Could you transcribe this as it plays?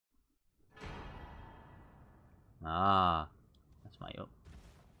Ah, that's my... Oh.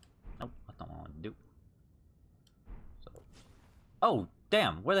 Nope, that's not what I want to do. So... Oh,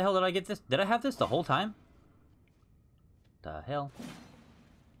 damn! Where the hell did I get this? Did I have this the whole time? The hell?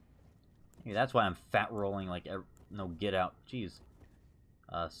 Maybe that's why I'm fat rolling like... No, get out. Jeez.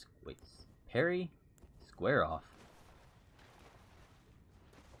 Wait. Parry? Square off.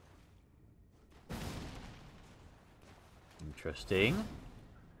 Interesting.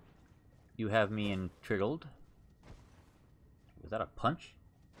 You have me intrigued. Was that a punch?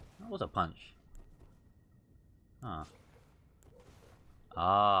 That was a punch. Huh.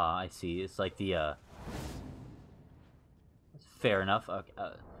 Ah, I see. It's like the, fair enough. Okay,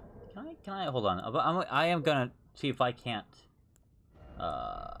 can I, hold on. I am gonna see if I can't,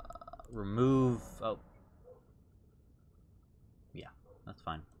 remove, oh. Yeah, that's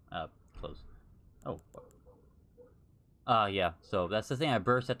fine. Close. Oh. Yeah, so that's the thing. I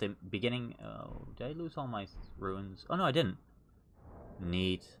burst at the beginning. Oh, did I lose all my ruins? Oh, no, I didn't.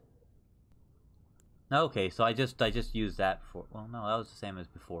 Neat. Okay, so I just used that for... Well, no, that was the same as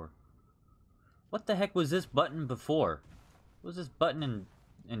before. What the heck was this button before? What was this button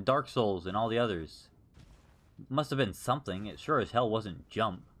in Dark Souls and all the others? Must have been something. It sure as hell wasn't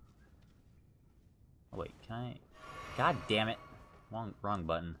jump. Oh, wait, can I... God damn it. Wrong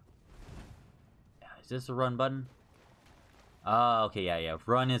button. Is this a run button? Oh, okay, yeah.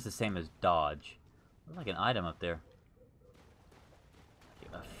 Run is the same as dodge. There's like an item up there.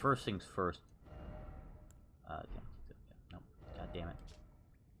 Okay, first things first. No, god damn it.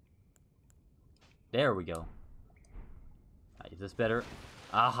 There we go. Is this better?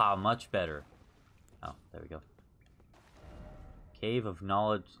 Aha, much better. Oh, there we go. Cave of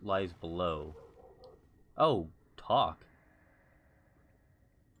knowledge lies below. Oh, talk.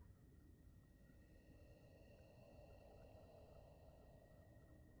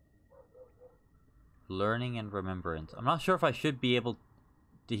 Learning and remembrance. I'm not sure if I should be able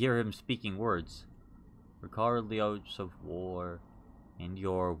to hear him speaking words. Recall the oaths of war and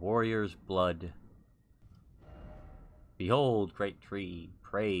your warrior's blood. Behold, great tree.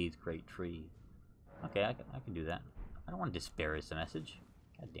 Praise, great tree. Okay, I can do that. I don't want to disparage the message.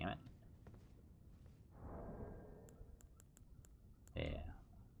 God damn it. Yeah.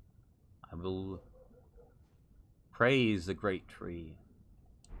 I will praise the great tree.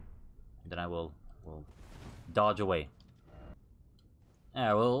 Then I will dodge away.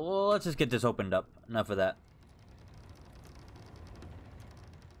 Yeah, well, let's just get this opened up. Enough of that.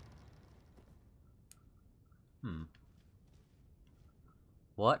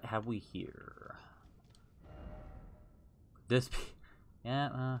 What have we here? This be...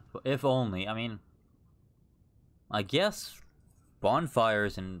 Yeah, if only. I mean... I guess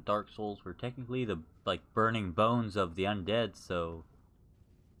bonfires in Dark Souls were technically the, like, burning bones of the undead, so...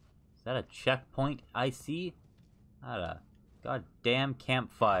 Is that a checkpoint I see? Not a goddamn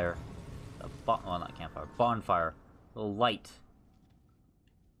campfire. Well, not campfire. Bonfire. A little light.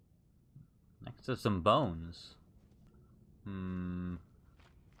 Next to some bones.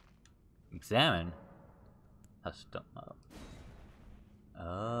 Examine.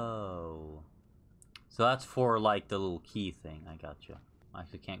 Oh. So that's for, like, the little key thing. I gotcha. I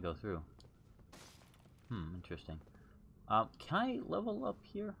actually can't go through. Interesting. Can I level up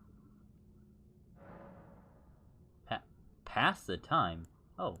here? Pass the time.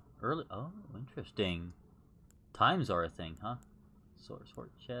 Oh, early. Oh, interesting. Times are a thing, huh? Sort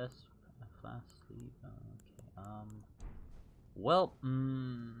chest. Flash sleep. Okay. Well.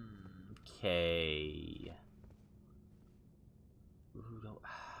 Okay.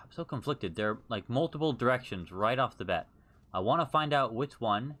 I'm so conflicted. There are like multiple directions right off the bat. I want to find out which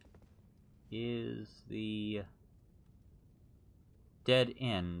one is the dead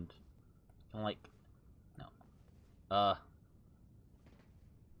end. I'm like, no.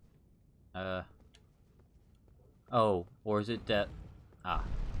 Oh, or is it that...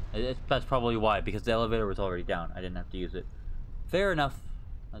 that's probably why, because the elevator was already down. I didn't have to use it. Fair enough.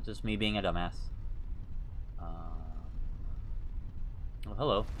 That's just me being a dumbass. Oh,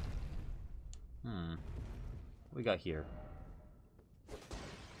 hello. What we got here?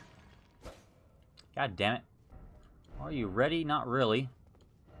 God damn it. Are you ready? Not really.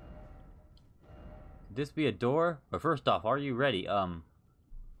 Could this be a door? But first off, are you ready? No,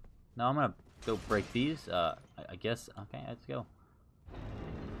 I'm gonna go break these. I guess. Okay, let's go.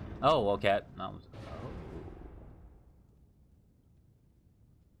 Oh, okay. That was...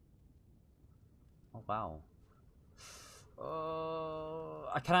 Oh, wow.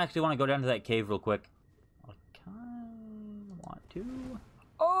 I kind of actually want to go down to that cave real quick. I kind of want to.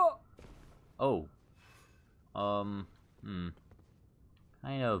 Oh! Oh.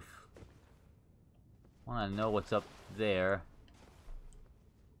 Kind of Want to know what's up there.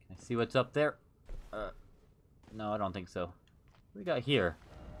 Can I see what's up there? No, I don't think so. What do we got here?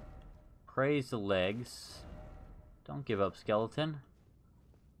 Praise the legs. Don't give up, skeleton.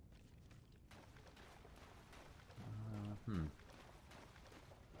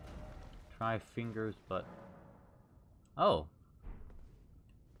 Try fingers, but... Oh!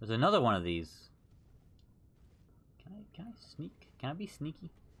 There's another one of these. Can I sneak? Can I be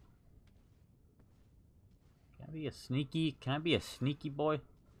sneaky? Can I be a sneaky boy?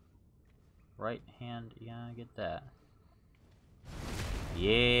 Right hand, yeah, I get that.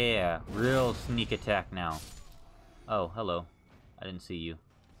 Yeah, real sneak attack now. Oh, hello. I didn't see you.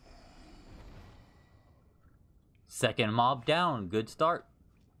 Second mob down, good start.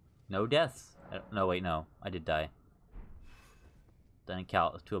 No deaths. No, wait, no. I did die. Doesn't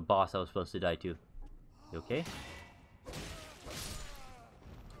count. To a boss I was supposed to die to. You okay?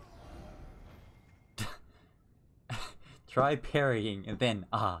 Try parrying, and then,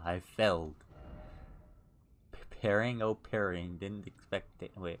 I failed. Parrying? Oh, parrying. Didn't expect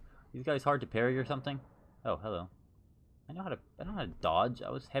it. Wait, these guys hard to parry or something? Oh, hello. I know how to dodge. I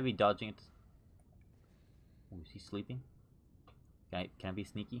was heavy dodging it. Oh, is he sleeping? Can I be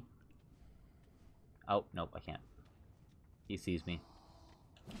sneaky? Oh, nope, I can't. He sees me.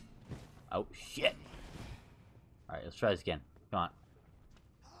 Oh, shit! Alright, let's try this again. Come on.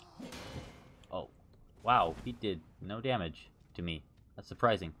 Oh. Wow, he did no damage to me. That's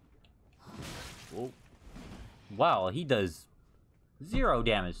surprising. Whoa. Wow, he does 0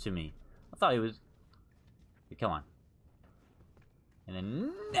 damage to me. I thought he was... Okay, come on. And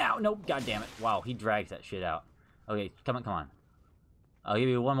then now, nope, god damn it. Wow, he drags that shit out. Okay, come on. I'll give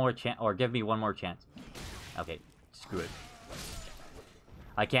you one more chance, or give me one more chance. Okay, screw it.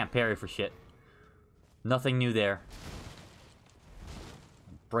 I can't parry for shit. Nothing new there.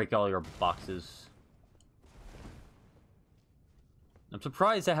 Break all your boxes. I'm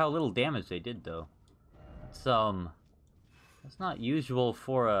surprised at how little damage they did, though. That's not usual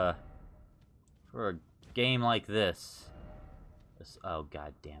for a game like this. Oh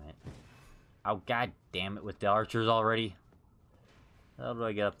god damn it! Oh god damn it! With the archers already. How do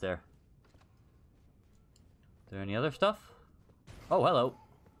I get up there? Is there any other stuff? Oh, hello.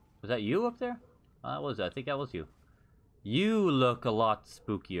 Was that you up there? I think that was you. You look a lot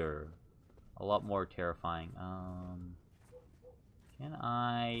spookier, a lot more terrifying. Can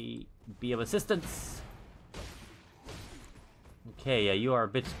I be of assistance? Okay, yeah, you are a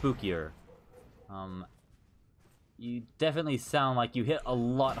bit spookier. You definitely sound like you hit a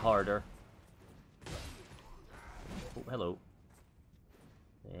lot harder. Oh, hello.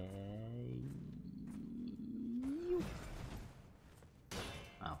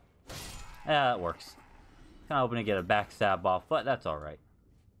 Oh. Yeah, that works. Kind of hoping to get a backstab off, but that's alright.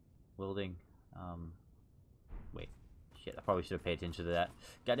 Wielding. Wait. Shit, I probably should have paid attention to that.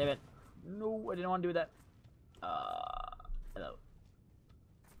 God damn it. No, I didn't want to do that. Hello.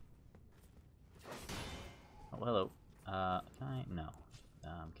 Oh, hello. Can I? No.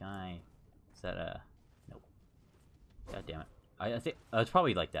 Can I? Is that a? Nope. God damn it. I think it's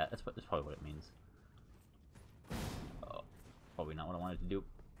probably like that. That's probably what it means. Oh, probably not what I wanted to do.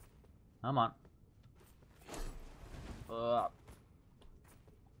 Come on.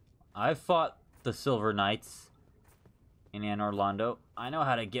 I fought the Silver Knights in Anor Londo. I know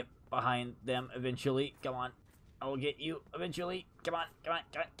how to get behind them eventually. Come on. I will get you eventually. Come on. Come on.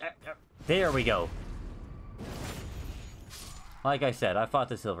 There we go. Like I said, I fought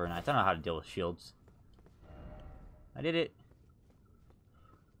the Silver Knights. I know how to deal with shields. I did it.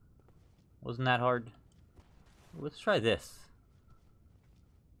 Wasn't that hard? Let's try this.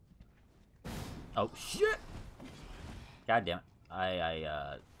 Oh, shit! God damn it.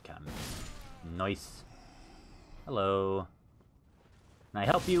 I kind of... Nice. Hello. Can I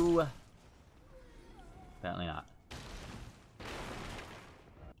help you? Apparently not.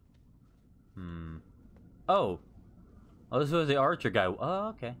 Oh! Oh, this was the archer guy. Oh,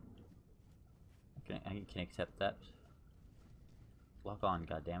 okay. I can accept that. Lock on,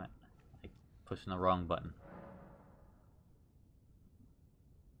 goddammit. I pushing the wrong button.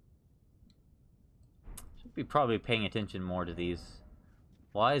 Should be probably paying attention more to these.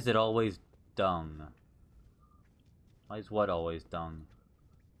 Why is it always dung? Why is what always dung?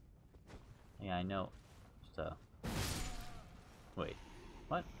 Yeah, I know. Just, wait.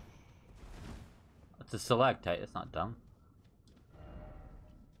 What? It's a stalactite. It's not dung.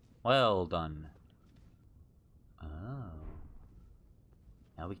 Well done. Oh.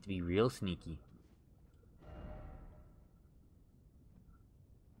 Now we have to be real sneaky.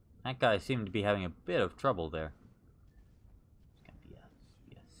 That guy seemed to be having a bit of trouble there. It's gonna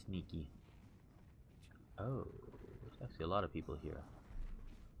be a sneaky. Oh, there's actually a lot of people here.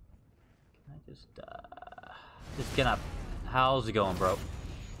 Can I just get up? How's it going, bro?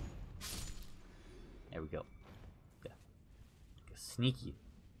 There we go. Yeah. Sneaky.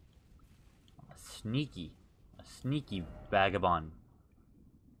 A sneaky vagabond.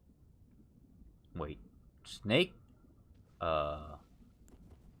 Wait. Snake? Oh,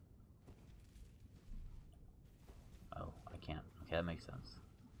 I can't. Okay, that makes sense.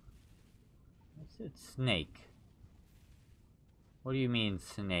 I said snake. What do you mean,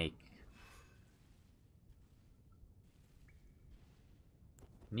 snake?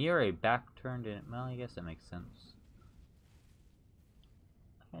 Near a back turned in. Well, I guess that makes sense.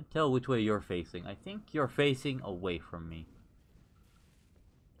 I can't tell which way you're facing. I think you're facing away from me.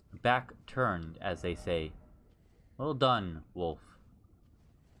 Back turned, as they say. Well done, wolf.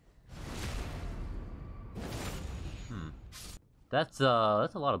 That's a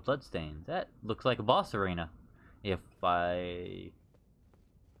lot of bloodstains. That looks like a boss arena, if I'm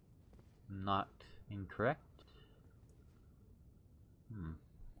not incorrect.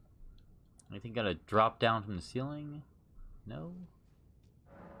 Anything gotta drop down from the ceiling? No.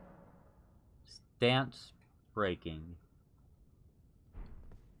 Stance breaking.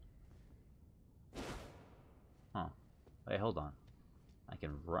 Huh. Wait, hold on. I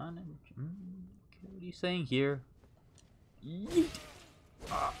can run and... okay, what are you saying here? Yeet!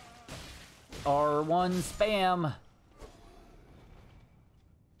 R1 spam!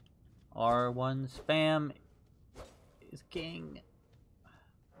 R1 spam is king.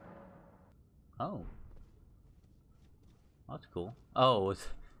 Oh. That's cool. Oh,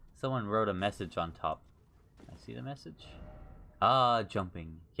 someone wrote a message on top. I see the message. Ah,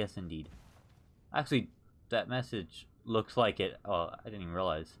 jumping. Yes, indeed. Actually, that message looks like it. Oh, I didn't even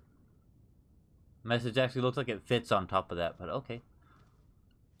realize. Message actually looks like it fits on top of that, but okay.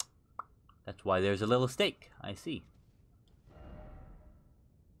 That's why there's a little stake. I see.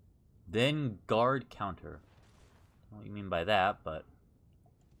 Then guard counter. I don't know what you mean by that, but...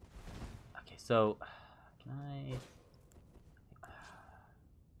 okay, so... can I...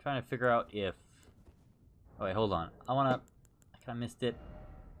 trying to figure out if... oh, wait, hold on. I kind of missed it.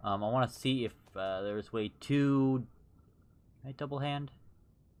 I want to see if there's way to... right, double hand?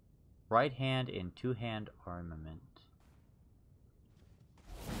 Right hand and two-hand armament.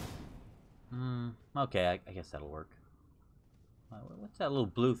 Okay, I guess that'll work. What's that little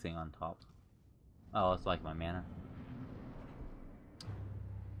blue thing on top? Oh, it's like my mana.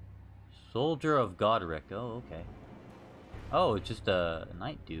 Soldier of Godric. Oh, okay. Oh, it's just a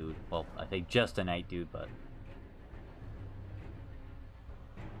knight dude. Well, I think just a knight dude, but...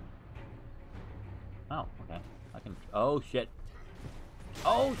 oh, okay. I can... oh, shit.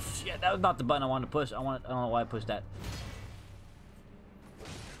 Oh, shit. That was not the button I wanted to push. I don't know why I pushed that.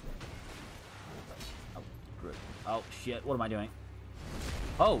 Oh, good. Oh, shit. What am I doing?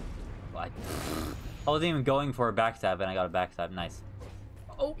 Oh. I wasn't even going for a backstab, and I got a backstab. Nice.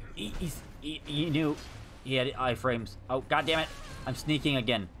 Oh, he knew. He had iframes. Oh, god damn it. I'm sneaking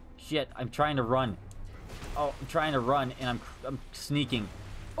again. Shit, I'm trying to run. Oh, I'm trying to run, and I'm sneaking.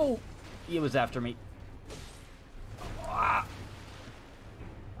 Oh, he was after me. Ah.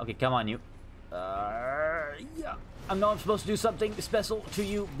 Okay, come on, you. Yeah. I know I'm supposed to do something special to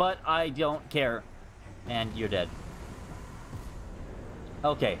you, but I don't care. And you're dead.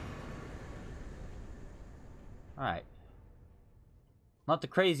 Okay. Alright. Not the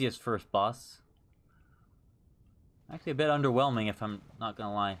craziest first boss. Actually a bit underwhelming, if I'm not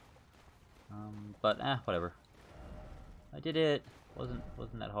gonna lie. But whatever. I did it. Wasn't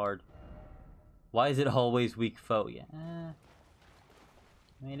that hard. Why is it always weak foe? Yeah. I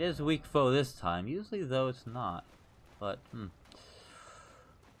mean, it is weak foe this time. Usually, though, it's not. But, I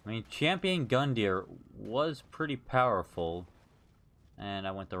mean, Champion Gundyr was pretty powerful. And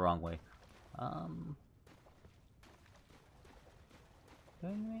I went the wrong way.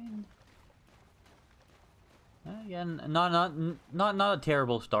 Again, not a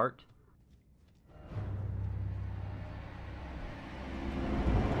terrible start.